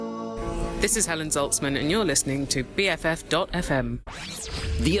This is Helen Zaltzman, and you're listening to BFF.fm.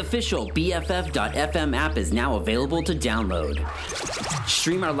 The official BFF.fm app is now available to download.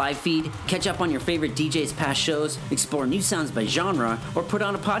 Stream our live feed, catch up on your favorite DJ's past shows, explore new sounds by genre, or put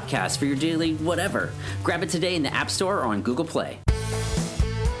on a podcast for your daily whatever. Grab it today in the App Store or on Google Play.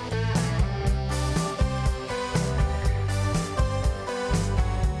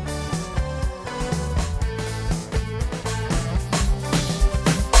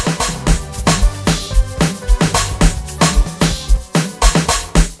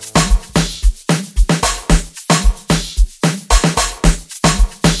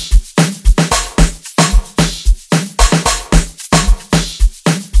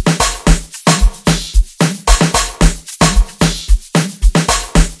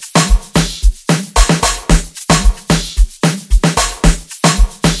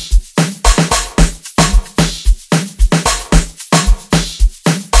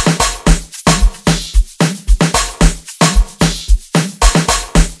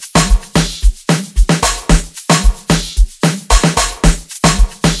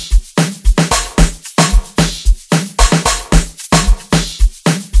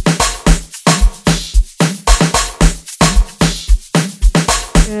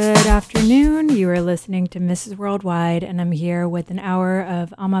 Listening to Mrs. Worldwide, and I'm here with an hour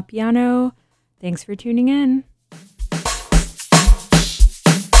of amapiano. Thanks for tuning in.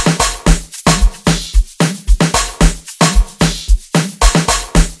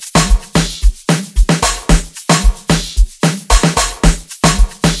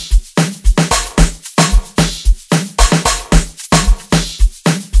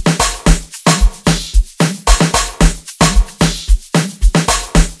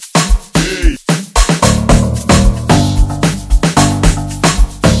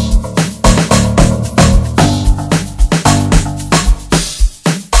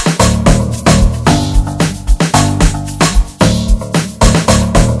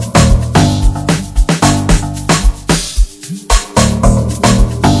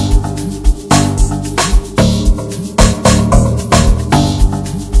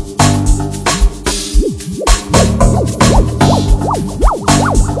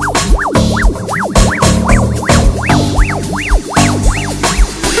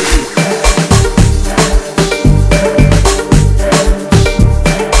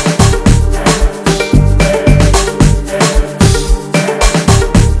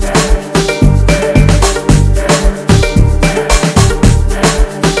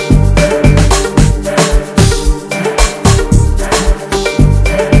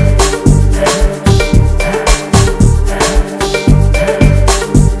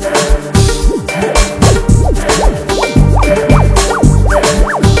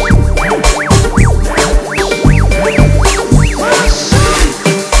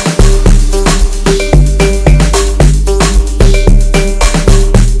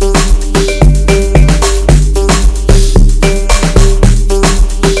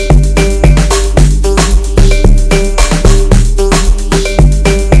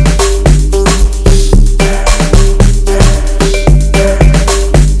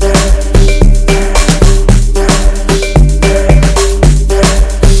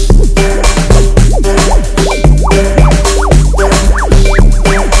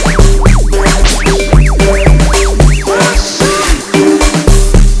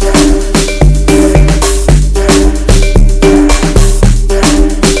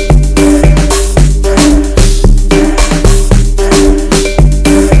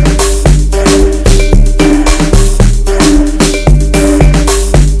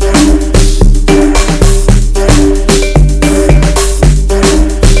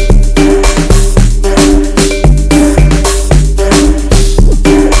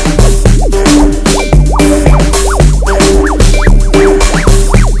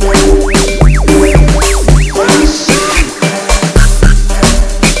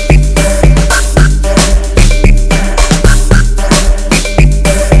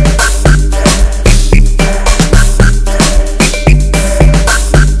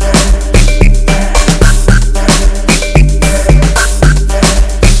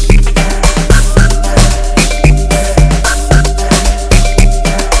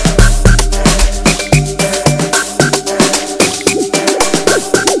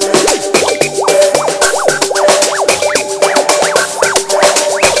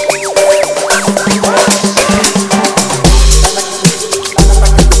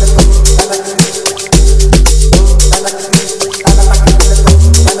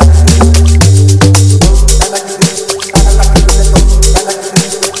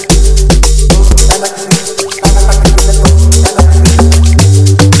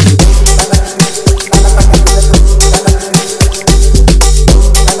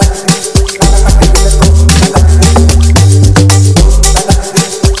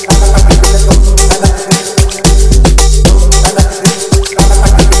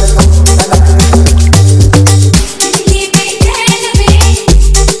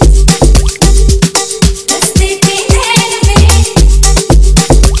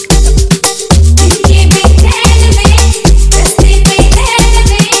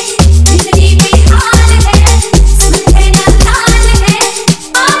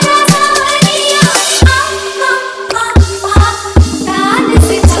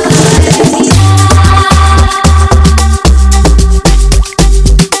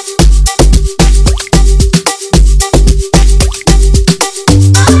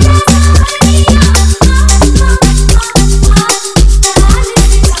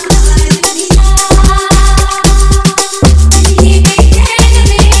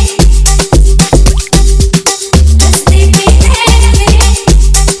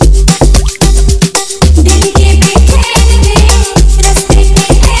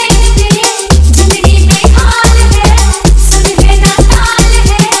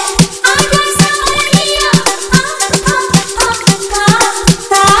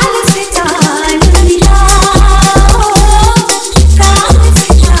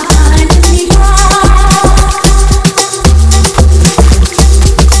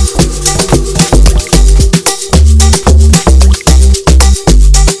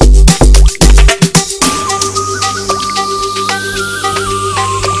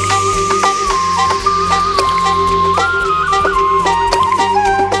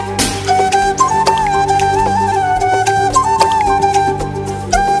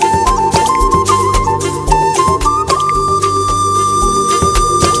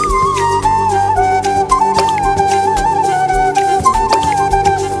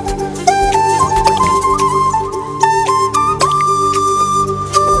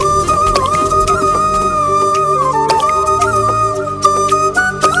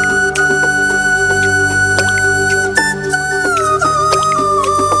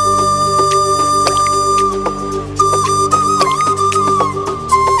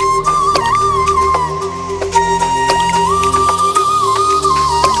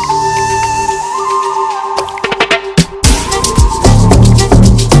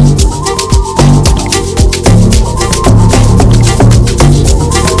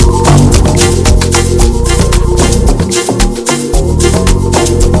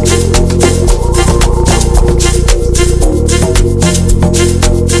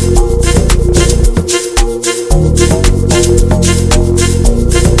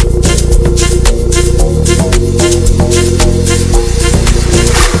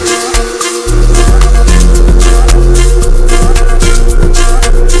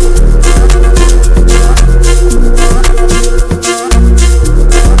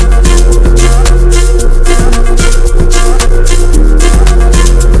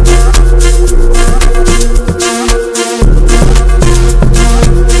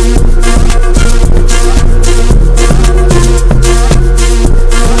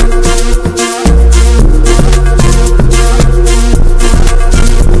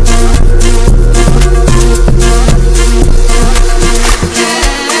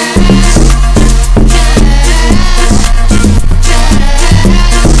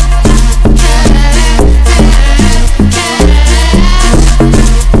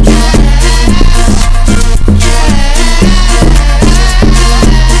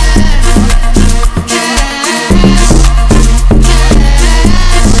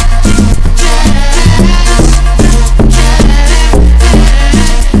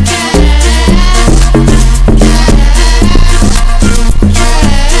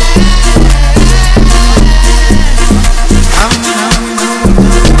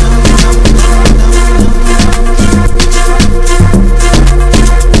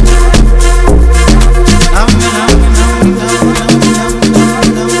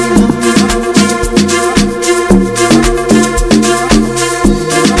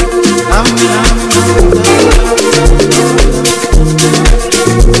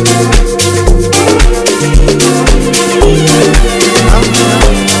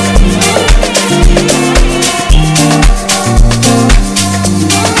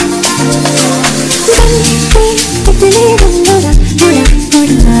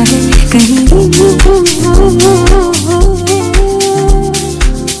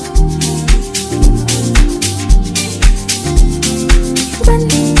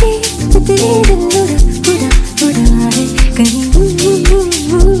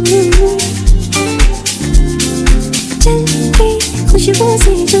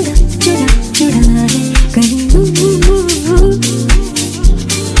 जुड़ा जुड़ा जुड़ा है कहीं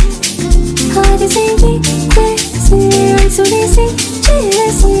हाथ से ये कैसे आंसुओं से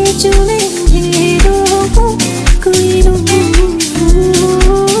जैसे चूमेंगे दो कोई रूह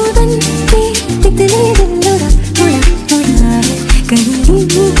बन के तितली दिल उड़ा उड़ा उड़ा है कहीं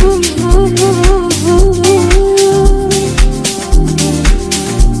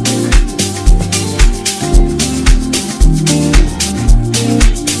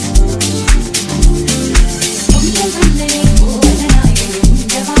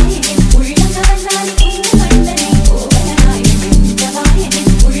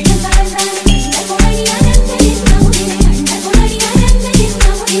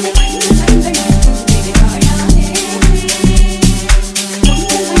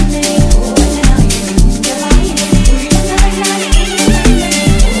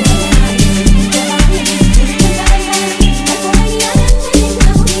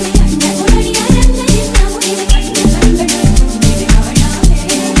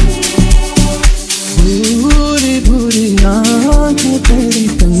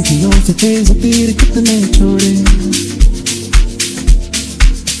तेज तीर कितने छोड़े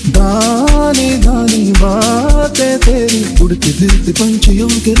दानी दानी बातें तेरी उड़ती फिरती पंछियों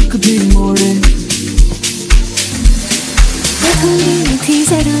के रुख भी मोड़े मैं थी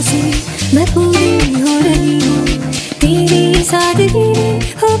जरा सी मैं पूरी हो रही हूँ तेरी सादगी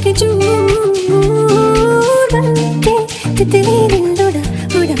में होके चूर बन के तितली दिल उड़ा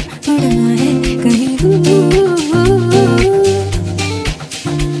उड़ा उड़ा है कहीं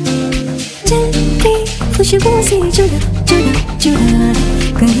खुशबू से जुड़ा जुड़ा जुड़ा है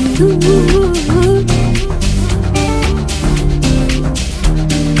कहीं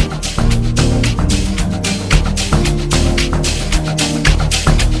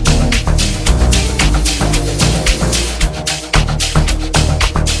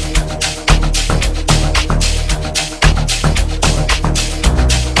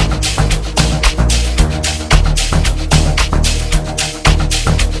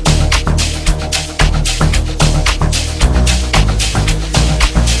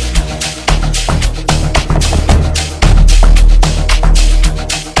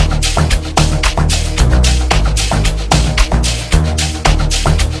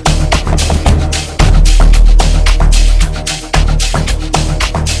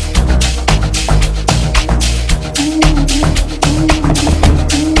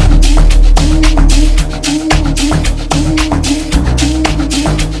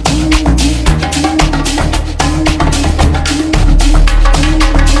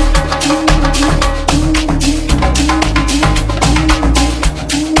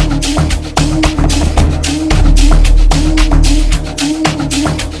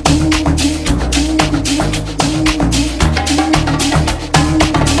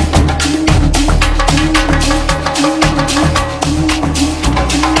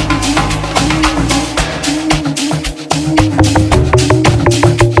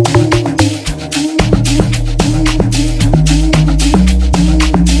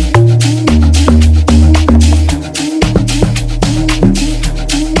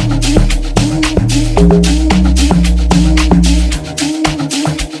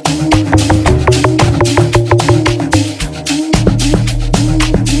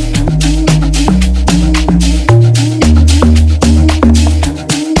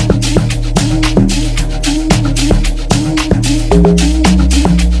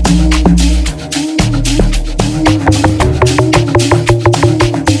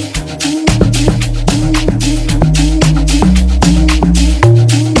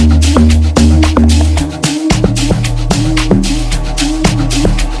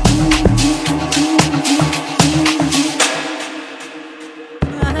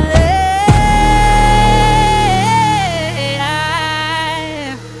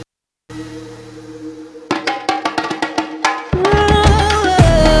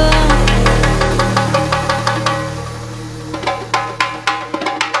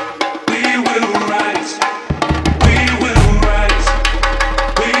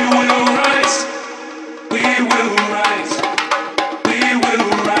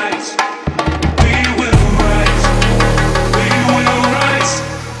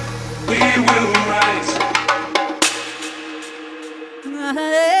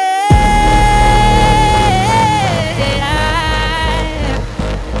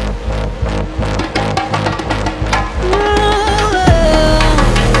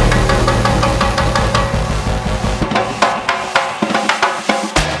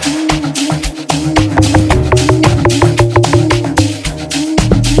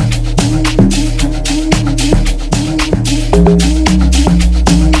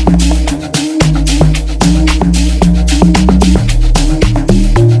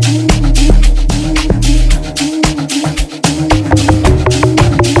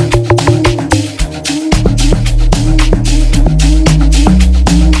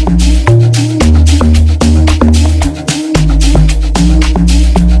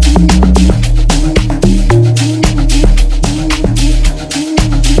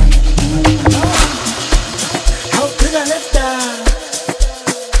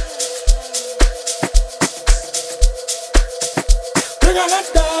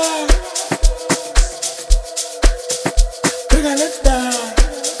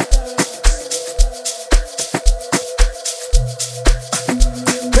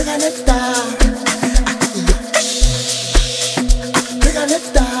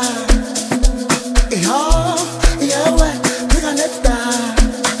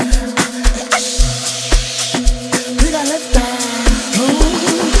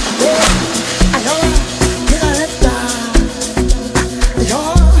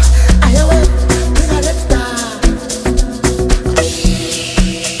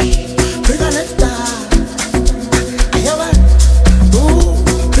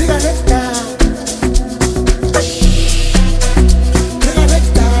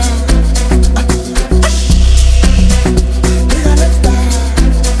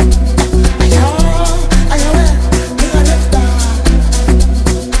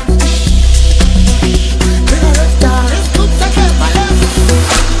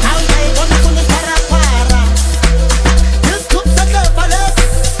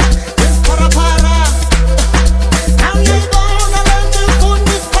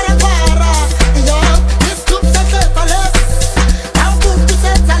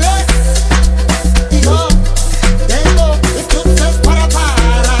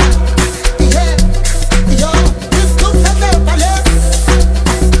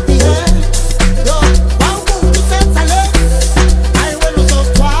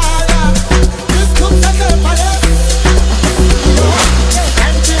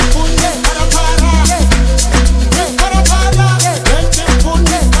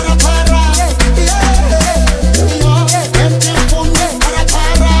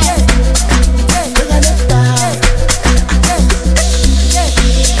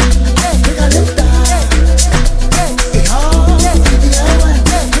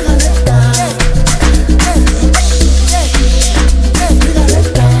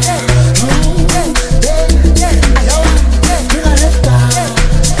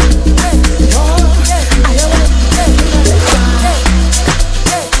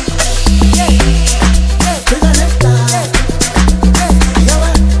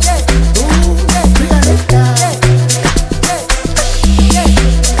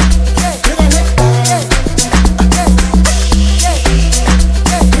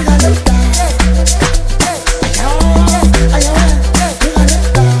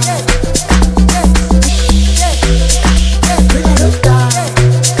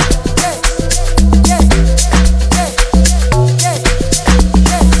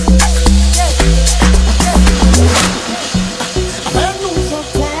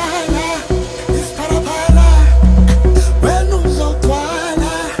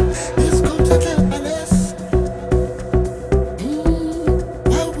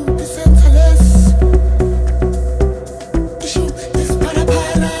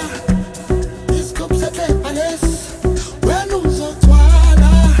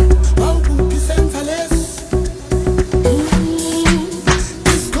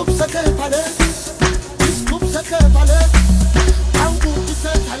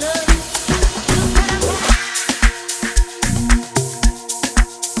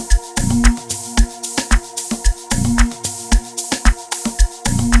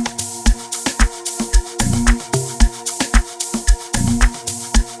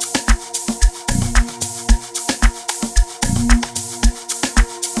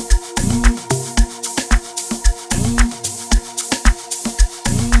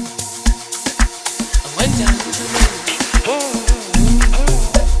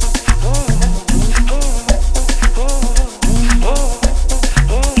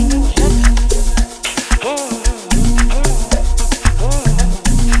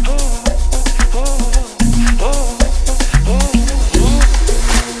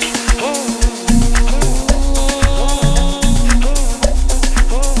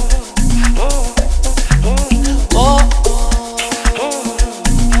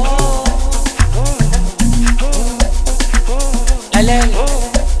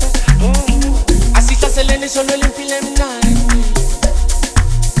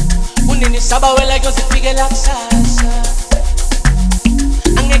Sabawela yo sipige la salsa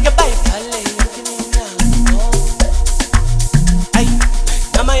angeke bayivale yonke iminyango ay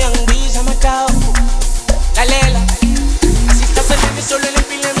namayangibiza amatawu lalela asihlaseleni solo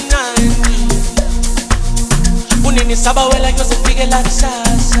lempilo emnandi unini sabawela yo sipige la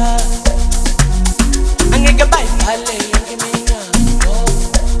salsa angeke bayivale yonke iminyango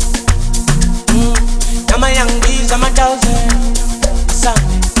namayangibiza amatawu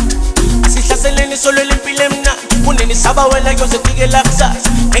asame asihlaseleni solo lempilo emnandi unini sabawela yo sipige la salsa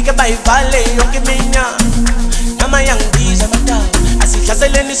angeke bayivale yonke iminyango namayangibiza amatawu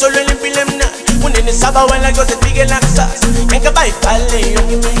asihlaseleni solo lempilo emnandi unini sabawela yo sipige la salsa angeke bayivale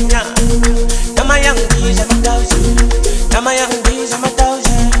yonke iminyango namayangibiza amatawu namayangibiza amatawu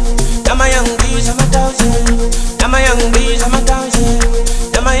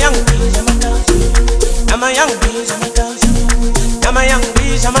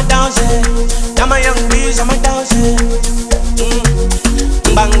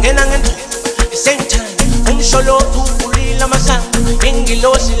bangena ngento same time umsholo ukulila masango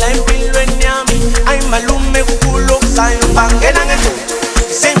ingilosi la empilweni yami ay malume kukulo kusayo bangena ngento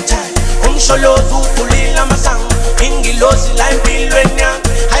same time umsholo ukulila masango ingilosi la empilweni yami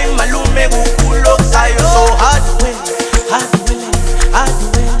ay malume kukulo kusayo so hard way hard way hard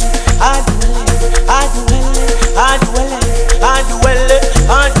way hard way hard way hard way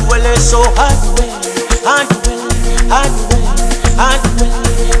hard way so hard way hard way hard way hard way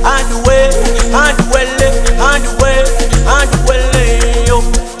hard way hard way hard way hard way yo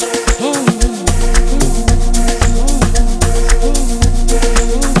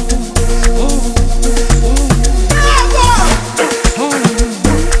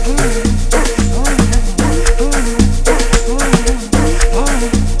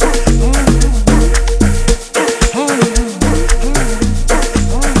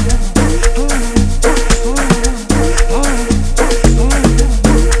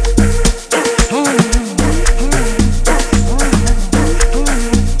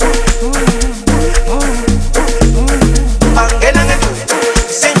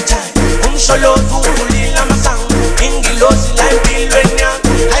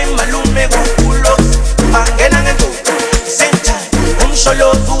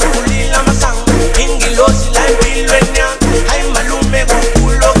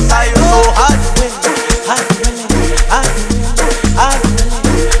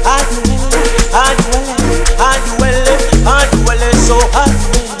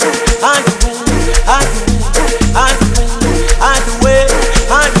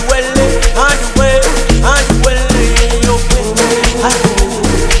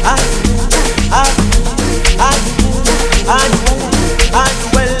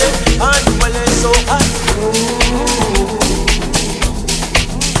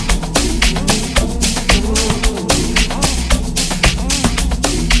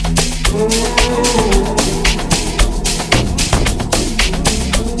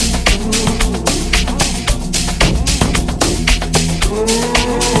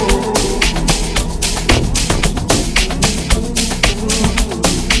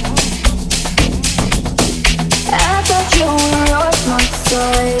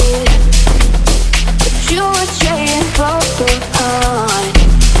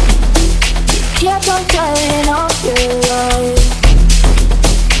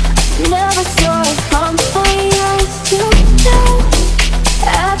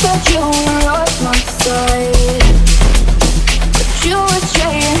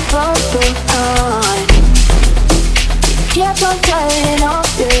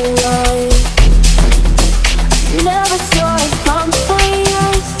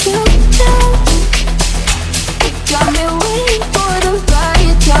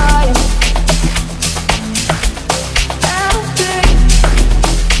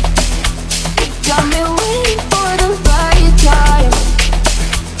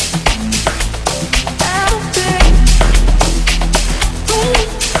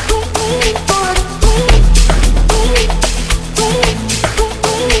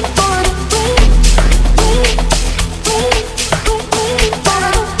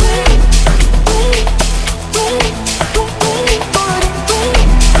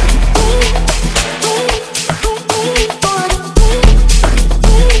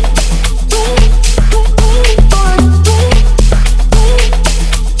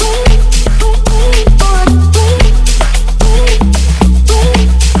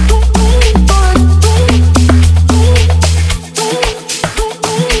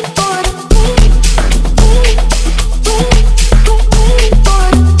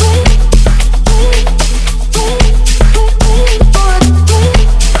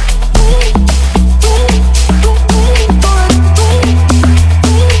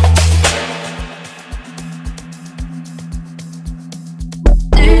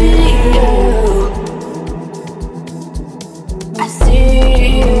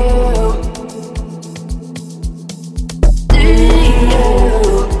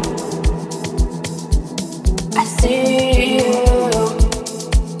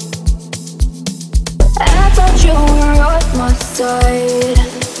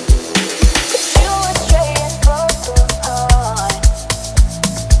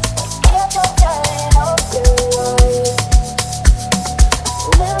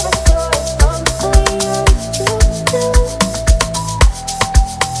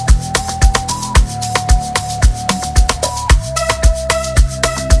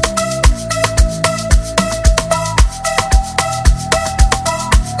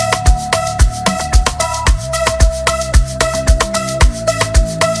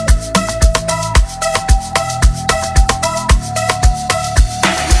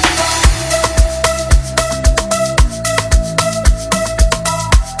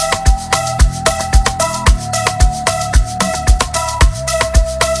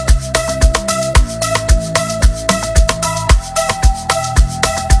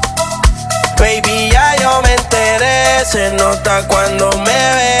se nota cuando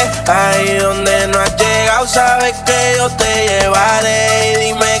me ves. Ahí donde no has llegado, sabes que yo te llevaré. Y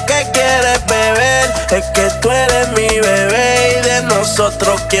dime qué quieres beber, es que tú eres mi bebé. Y de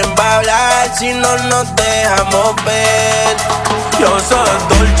nosotros, ¿quién va a hablar si no nos dejamos ver? Yo sé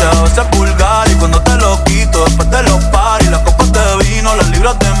dolce, a veces vulgar. Y cuando te lo quito, después de los paris, las copas de vino, las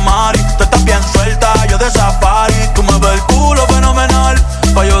libras de mari. Tú estás bien suelta, yo de safari. Tú me ves el culo fenomenal,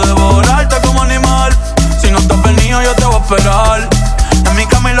 pa' yo devorarte como animal. Si no estás venido, yo te voy a esperar. En mi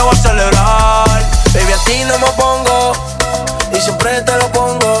cama y lo voy a celebrar. Baby, a ti no me pongo, y siempre te lo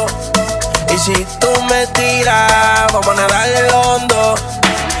pongo. Y si tú me tiras, vamos a nadarle el hondo.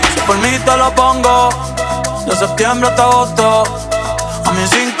 Si por mí te lo pongo, de septiembre hasta agosto. A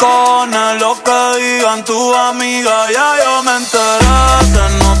mis rincones, lo que digan tu amiga, ya yo me enteré. Se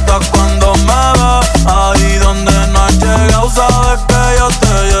nota cuando me ves, ahí donde no has llegado, sabes que yo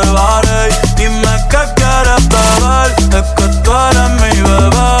te llevaré. Dime qué quieres beber, es que tú eres mi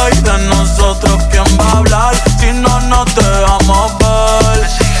bebé. Y de nosotros, ¿quién va a hablar si no nos dejamos ver?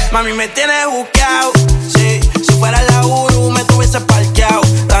 Mami, me tienes buqueado, sí. Si fuera la Uru, me tuviese parqueado.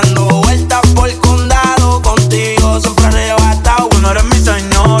 Dando vueltas por el condado, contigo siempre arrebatado. Tú no eres mi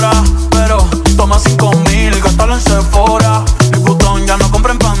señora, pero toma 5,000, gástalo en Sephora. Mi botón ya no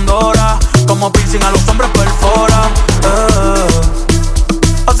compra en Pandora, como piercing a los hombres perforan.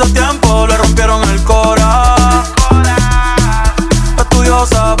 Hace tiempo le rompieron el cora.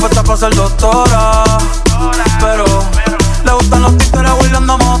 Estudiosa, puesta para ser doctora, pero le gustan los títeres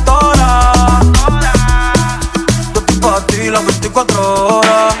huirleando motora. Yo estoy pa' ti las 24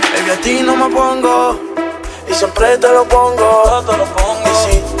 horas. Baby, a ti no me pongo, y siempre te lo pongo.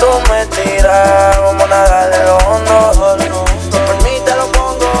 Y si tú me tiras, vamos a nadarle el hondo. Si por mí te lo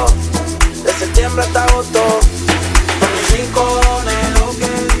pongo, de septiembre hasta agosto. Con mis rincones, lo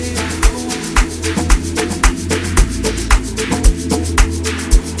que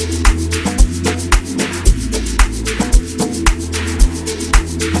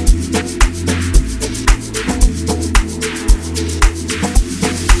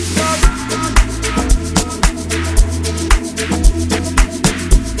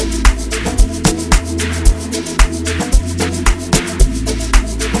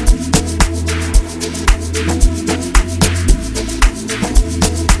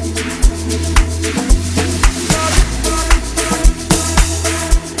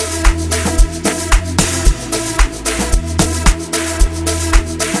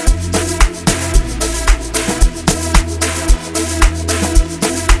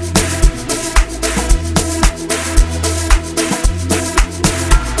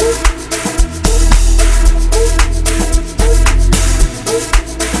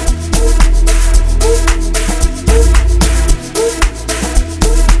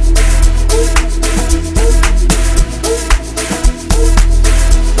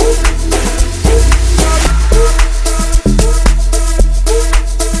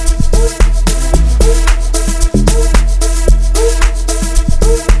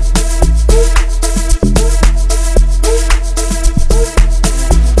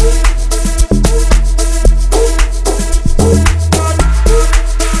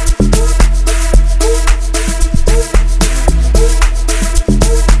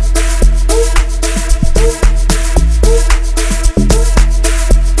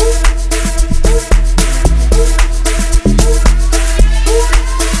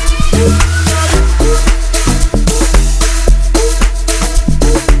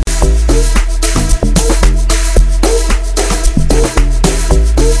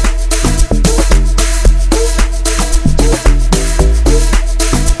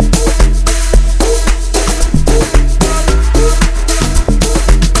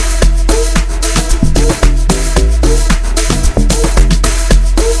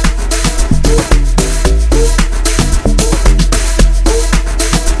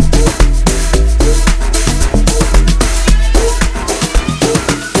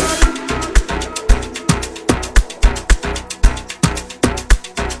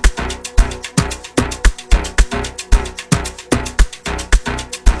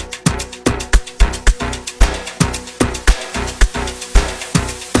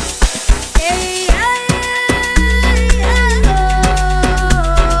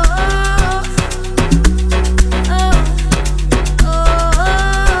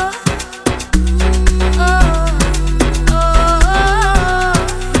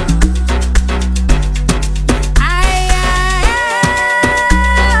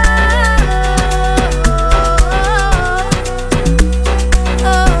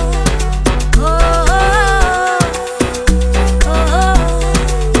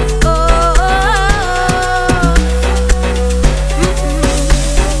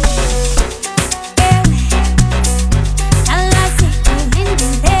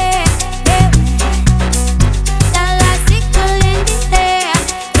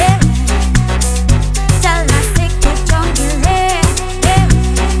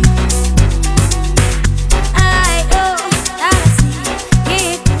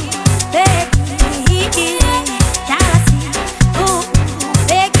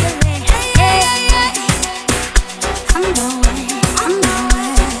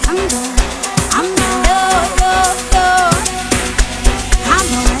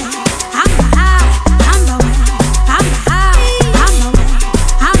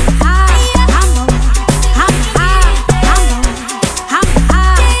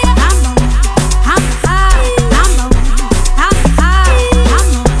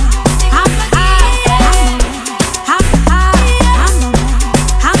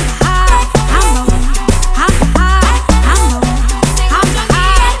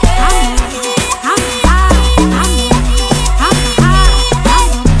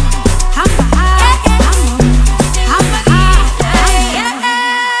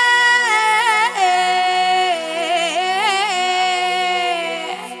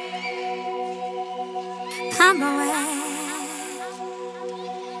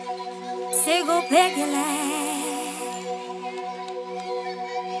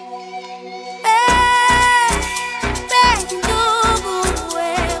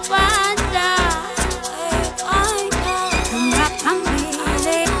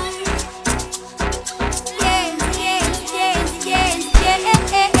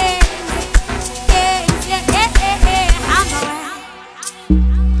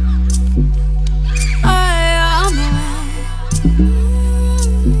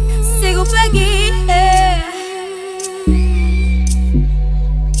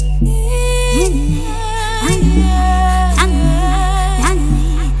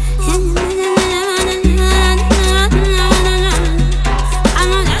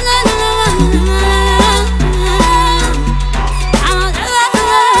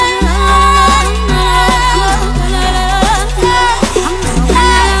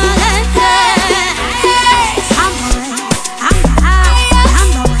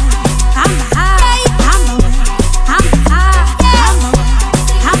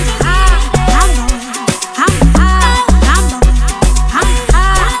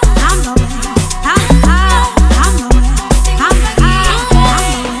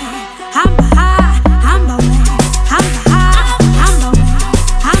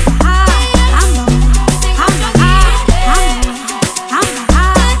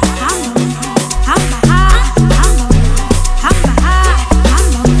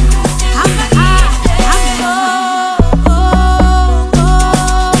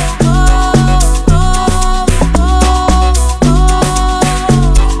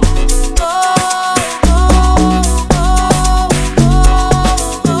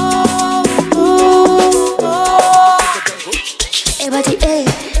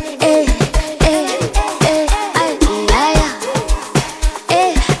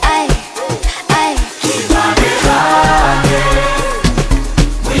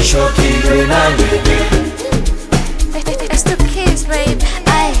It's the kids, babe.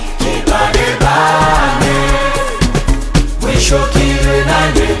 Ay.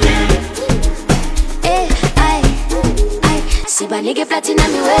 Sibanike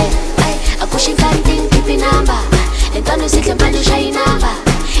platinum way. Ay, akushin kanting pipi number. Lentano sihle manje shy number.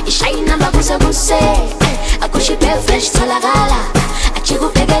 Ishay number kusa kuse. Ay, akushi pe fresh tolakala. Achiku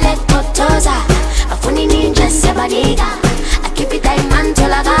pegele kotoza. Afuni ninja sebanika. Akipi diamond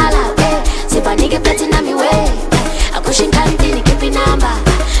tolakala. Sibanike platinum way. Akushin kanting pipi number.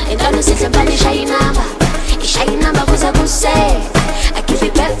 Lentano sihle manje shy number. Ishay number kusa kuse. Akipi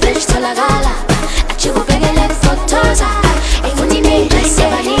pe fresh tolakala. Achiku pegele kotoza.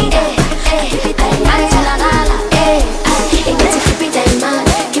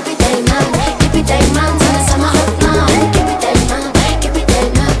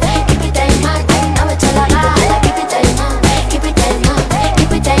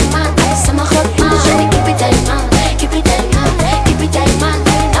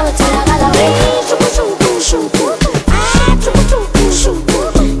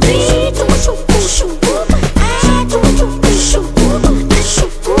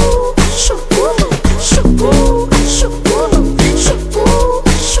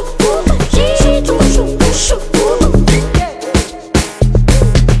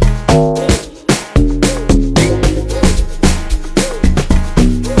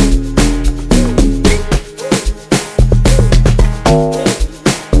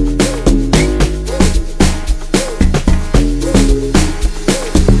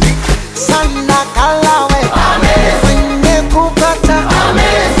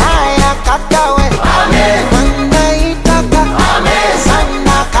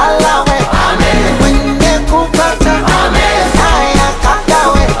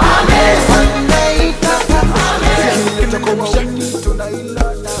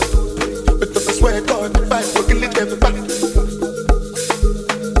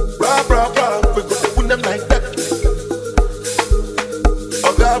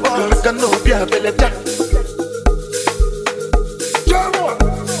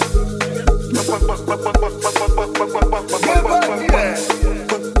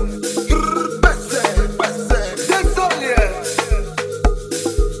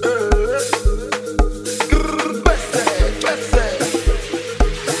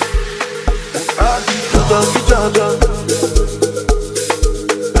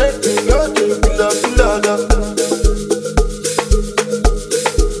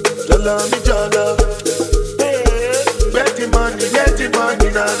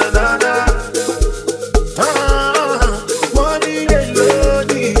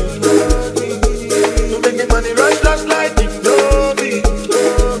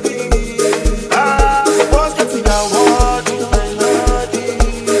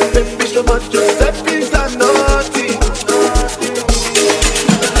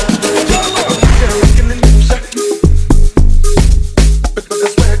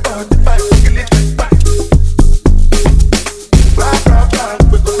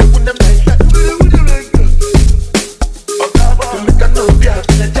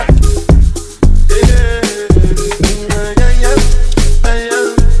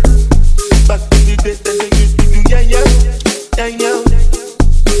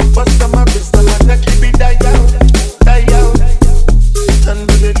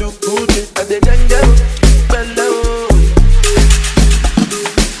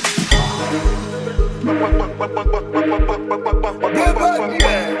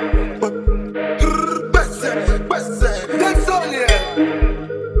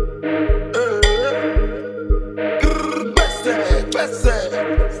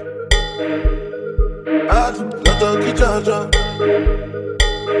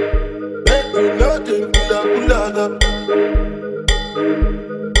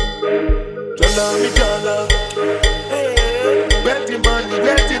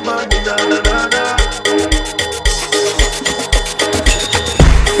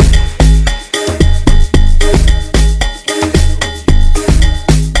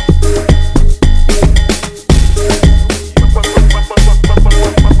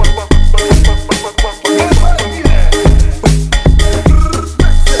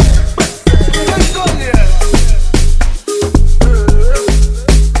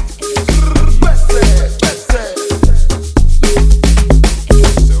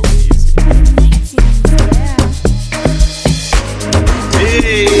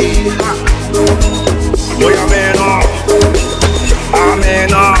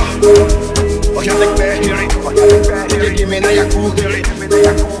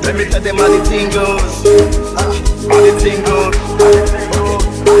 them how the thing goes. How the thing goes.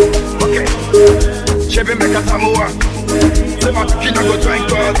 Okay. Chebe make a samoa. Say my kina go drink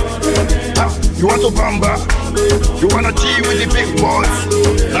God. You want to bamba? You wanna G with the big boys?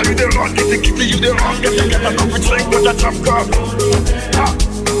 Now you the wrong, get the kitty, you the wrong, get a coffee drink with a chop cup.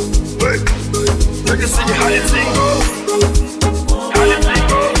 Wait, let you see how the thing goes. How the thing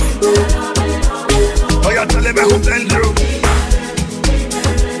goes. Oh, you're telling me who blend you?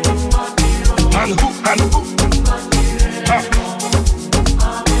 And who?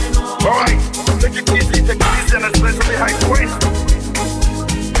 Alright, take it easy, and especially high point.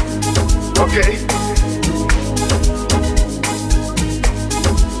 Okay.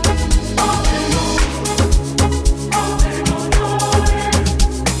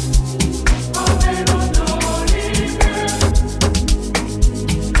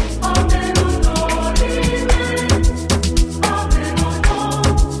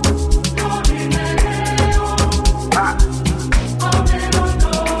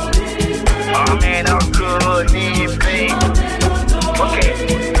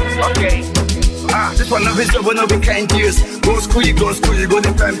 One of his job will not be kind years. Go school, you go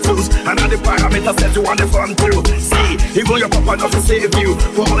the time tools. And all the parameters set you on the farm too. See, even your papa not to save you.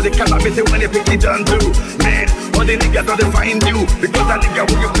 For all the calamity when they pick it down too. Man, all the niggas don't find you. Because that nigga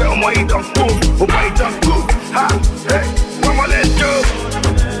will you play on why you don't move. Or why you don't move. Ha, hey, come on, let's go.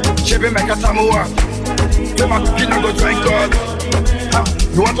 Chebe make a samoa. Say my kina go drink God.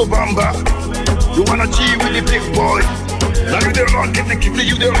 You want to bamba? You wanna G with the big boy? Now you the wrong, get the kitty,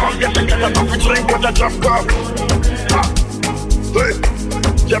 you the wrong, get a coffee drink with a drop cup. Hey,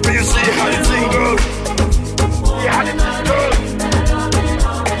 yeah, but you see how the thing goes. Yeah, how the thing goes.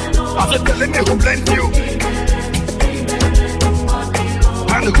 I said, telling me who blamed you.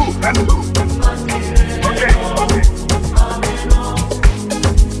 And who? Okay.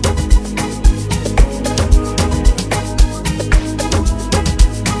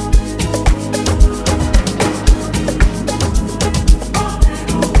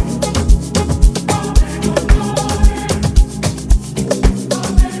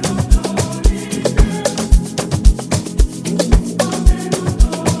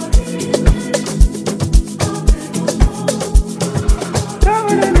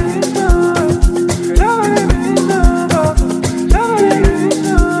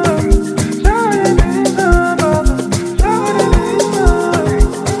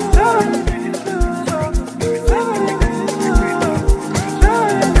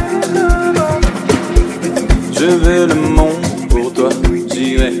 Je veux le monde pour toi,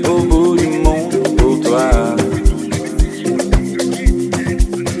 j'irai au bout du monde pour toi.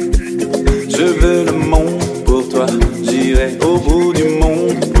 Je veux le monde pour toi, j'irai au bout du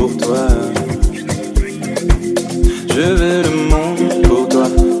monde pour toi. Je veux le monde pour toi,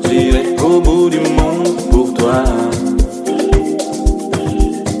 j'irai au bout du monde pour toi.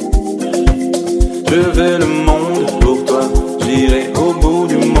 Je veux le monde pour toi, j'irai au bout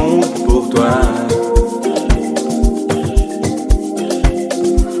du monde pour toi.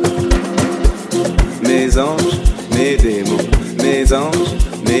 Mes anges, mes démons, mes anges,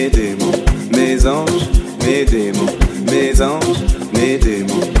 mes démons, mes anges, mes démons, mes anges, mes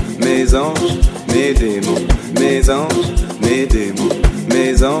démons, mes anges, mes démons, mes anges, mes démons,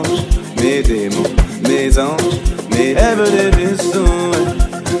 mes anges, mes démons, mes anges, mes ever they been so,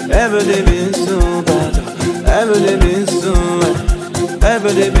 ever they been so bad, ever they been so,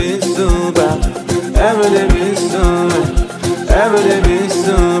 ever they been so bad, ever they been so, ever they been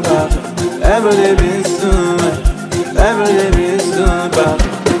so bad. Ever they been so, ever they been so bad,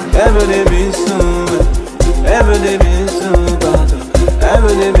 ever they been so, ever they been so bad,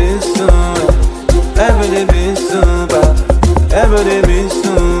 ever they been so, ever they been so bad, ever they been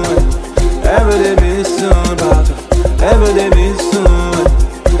so, ever they been so bad, ever they been so,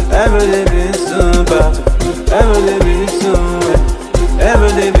 ever they been so bad, ever they been so, ever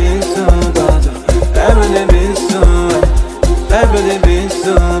they been so bad, ever they been so, ever they been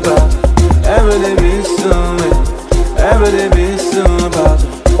so bad. Ever they been so, ever they been so bad,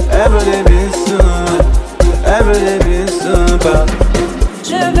 ever they been so, ever they been so bad.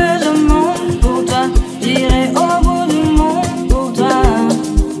 Je veux le monde pour toi, j'irai au bout du monde pour toi.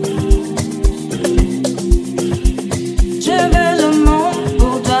 Je veux le monde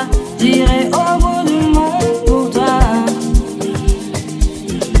pour toi, j'irai au bout du monde pour toi.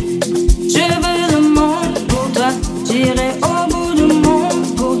 Je veux le monde pour toi, j'irai au bout du monde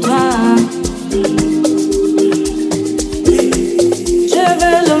pour toi. Je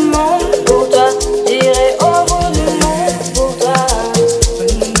veux le monde pour toi, j'irai au bout du monde pour toi.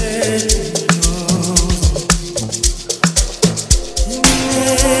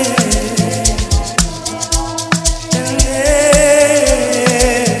 Yeah.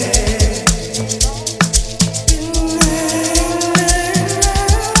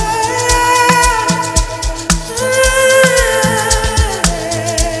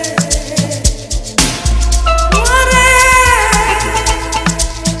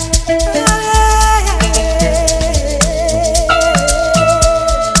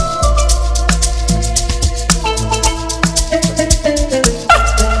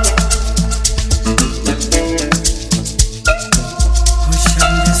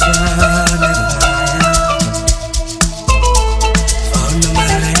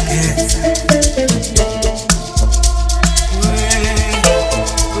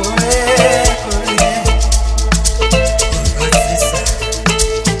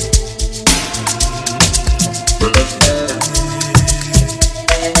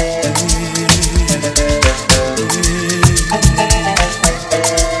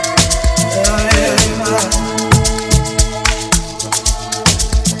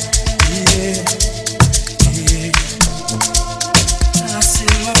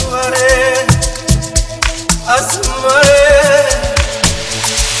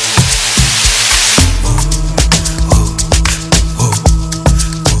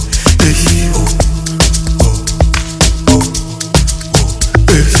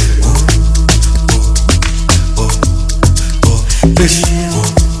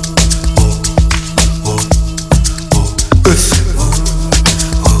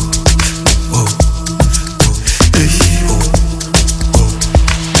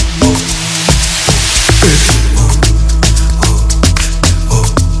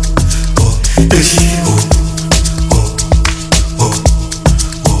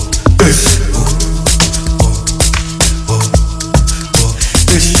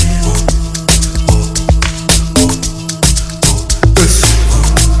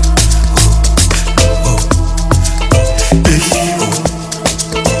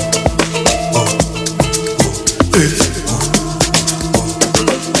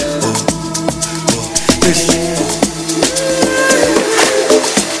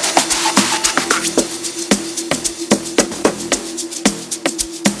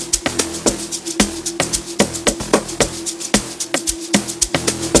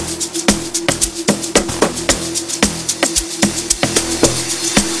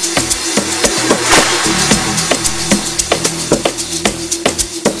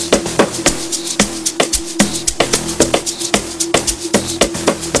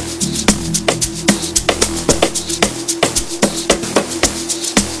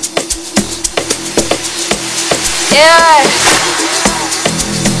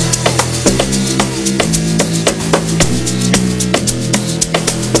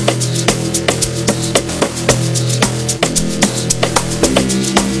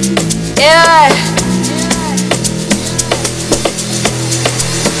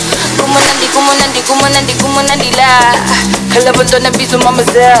 Kumunandi la Kalabunto na bisu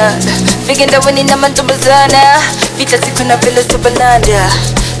mamazad Bigenda wani naman tumazana Vita siku na vila sa balanda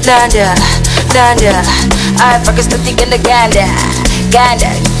Landa, landa Ay, pakas na tiga na ganda Ganda,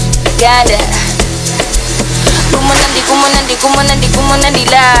 ganda Kumunandi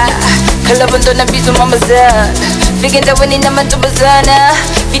la Kalabunto na bisu mamazad Bigenda wani naman tumazana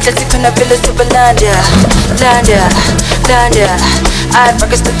Vita siku na vila sa balanda Landa, landa Ay,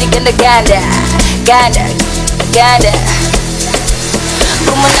 pakas na tiga na ganda Ganda, ganda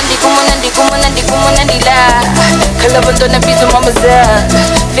Kumunandi la Kalabunto na bisu mamazad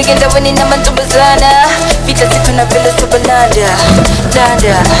Bigenda wani naman tumazana Vita siku na vila sa balanda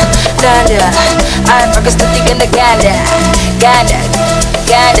Landa, landa Ay, pakas na tiga na ganda Ganda,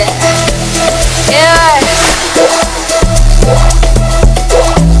 ganda Yeah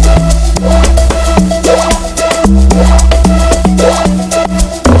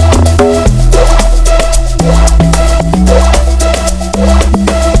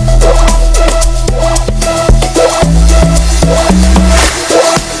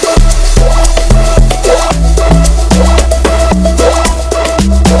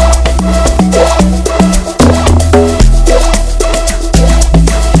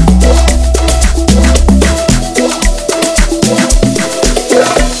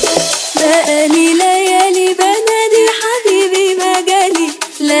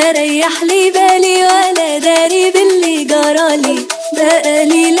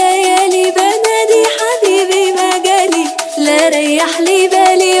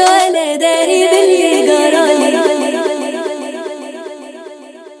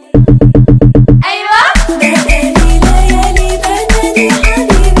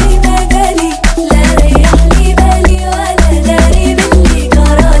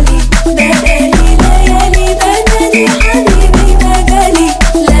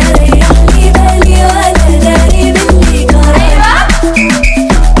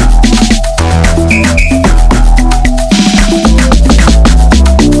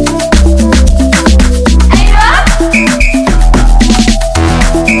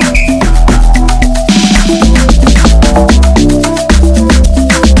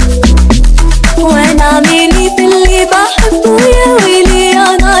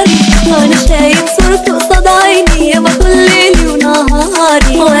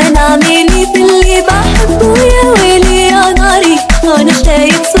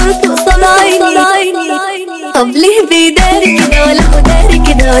طب ليه بيداري كده ولا هو داري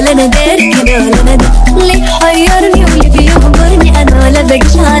كده ولا انا داري كده ولا انا ده ليه حيرني وليه بيهجرني انا ولا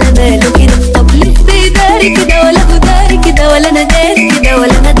باجيش على باله كده طب ليه بيداري كده ولا هو داري كده ولا انا داري كده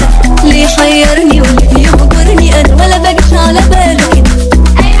ولا انا ده ليه حيرني وليه بيهجرني انا ولا باجيش على باله كده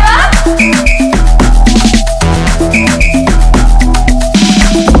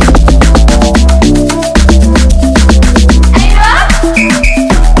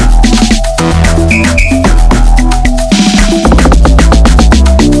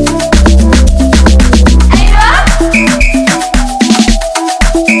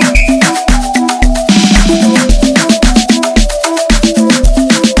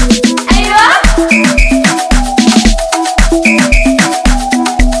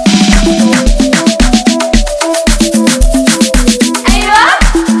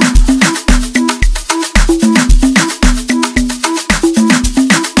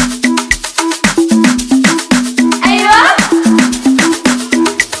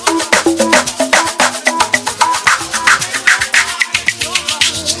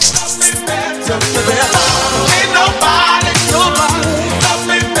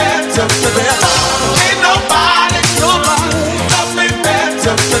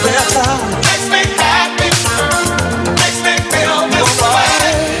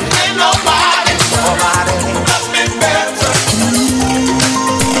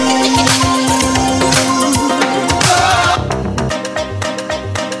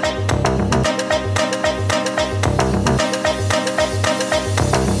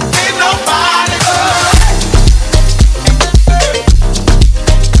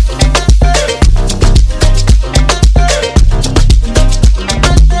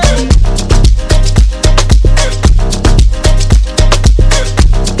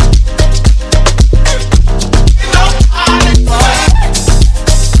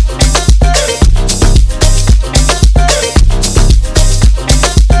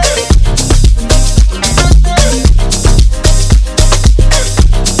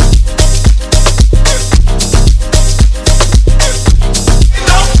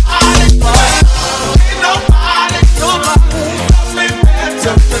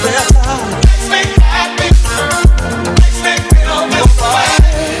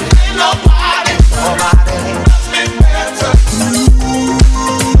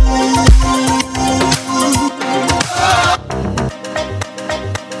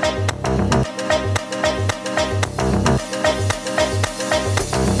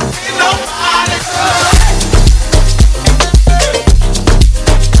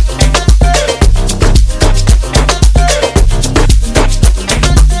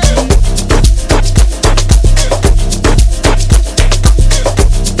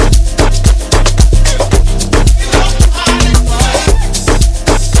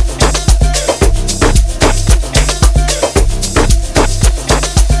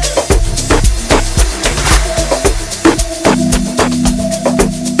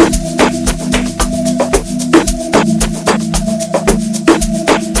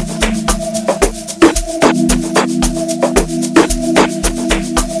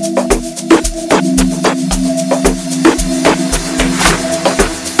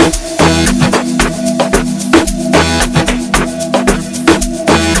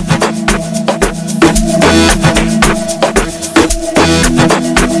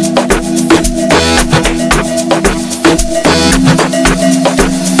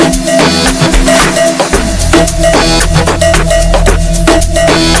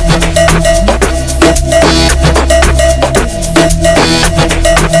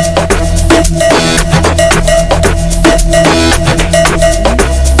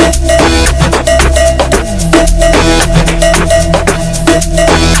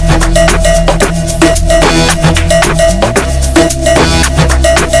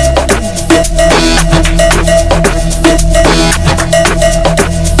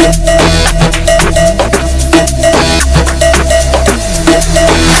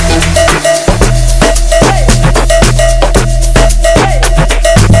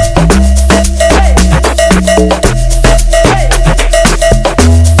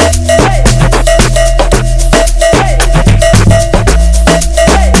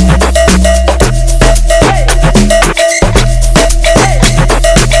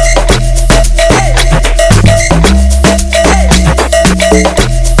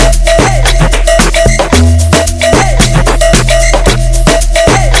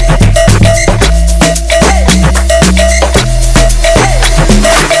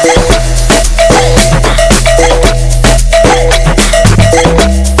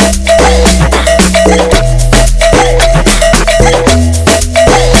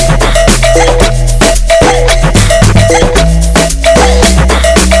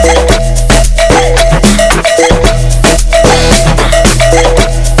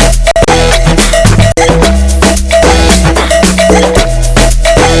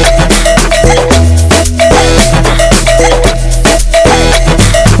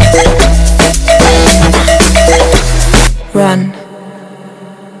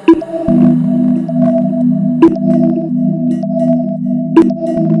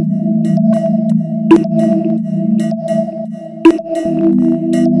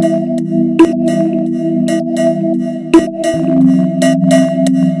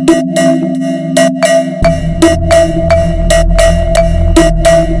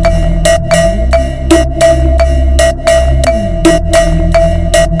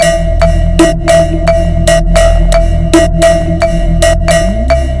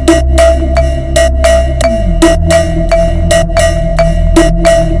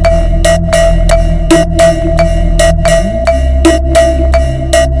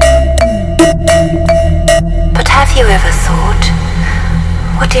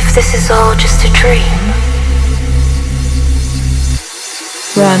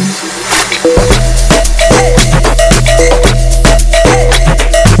Run.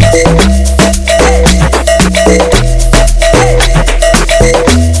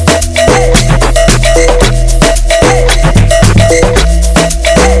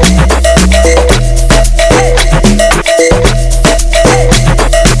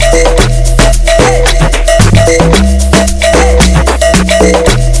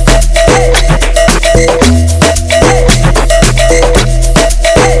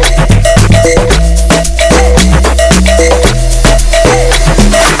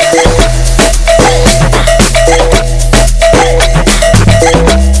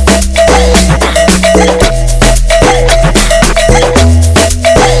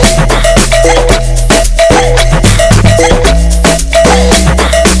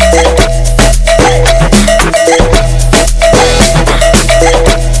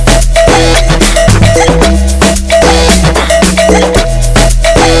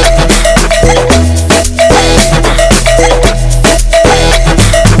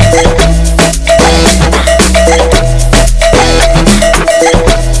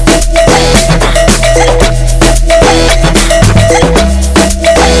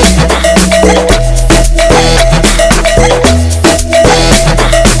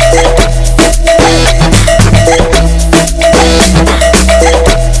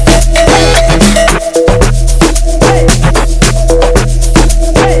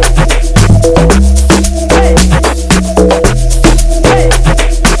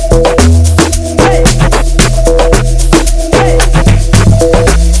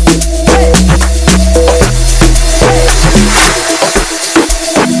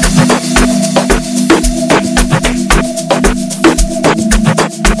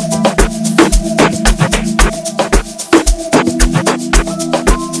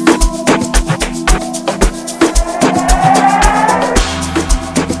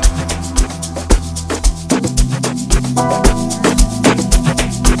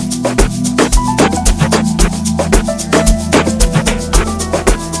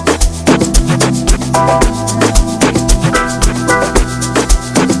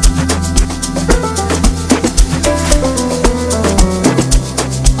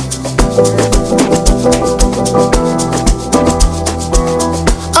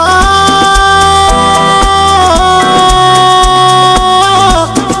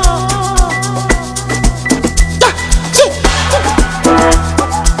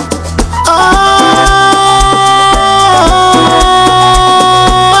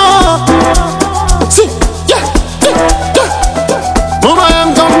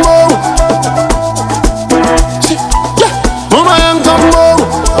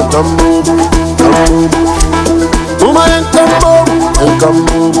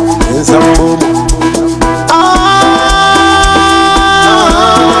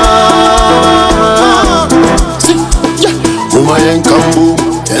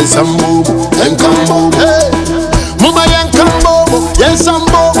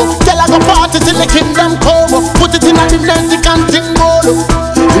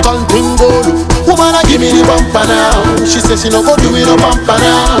 She no go do it no bumper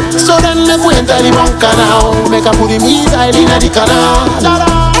now. So then let me enter the bunker now. Make a put the missile in the canal. Sada,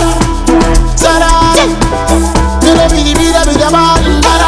 sada, sada. Be the bida bida bada.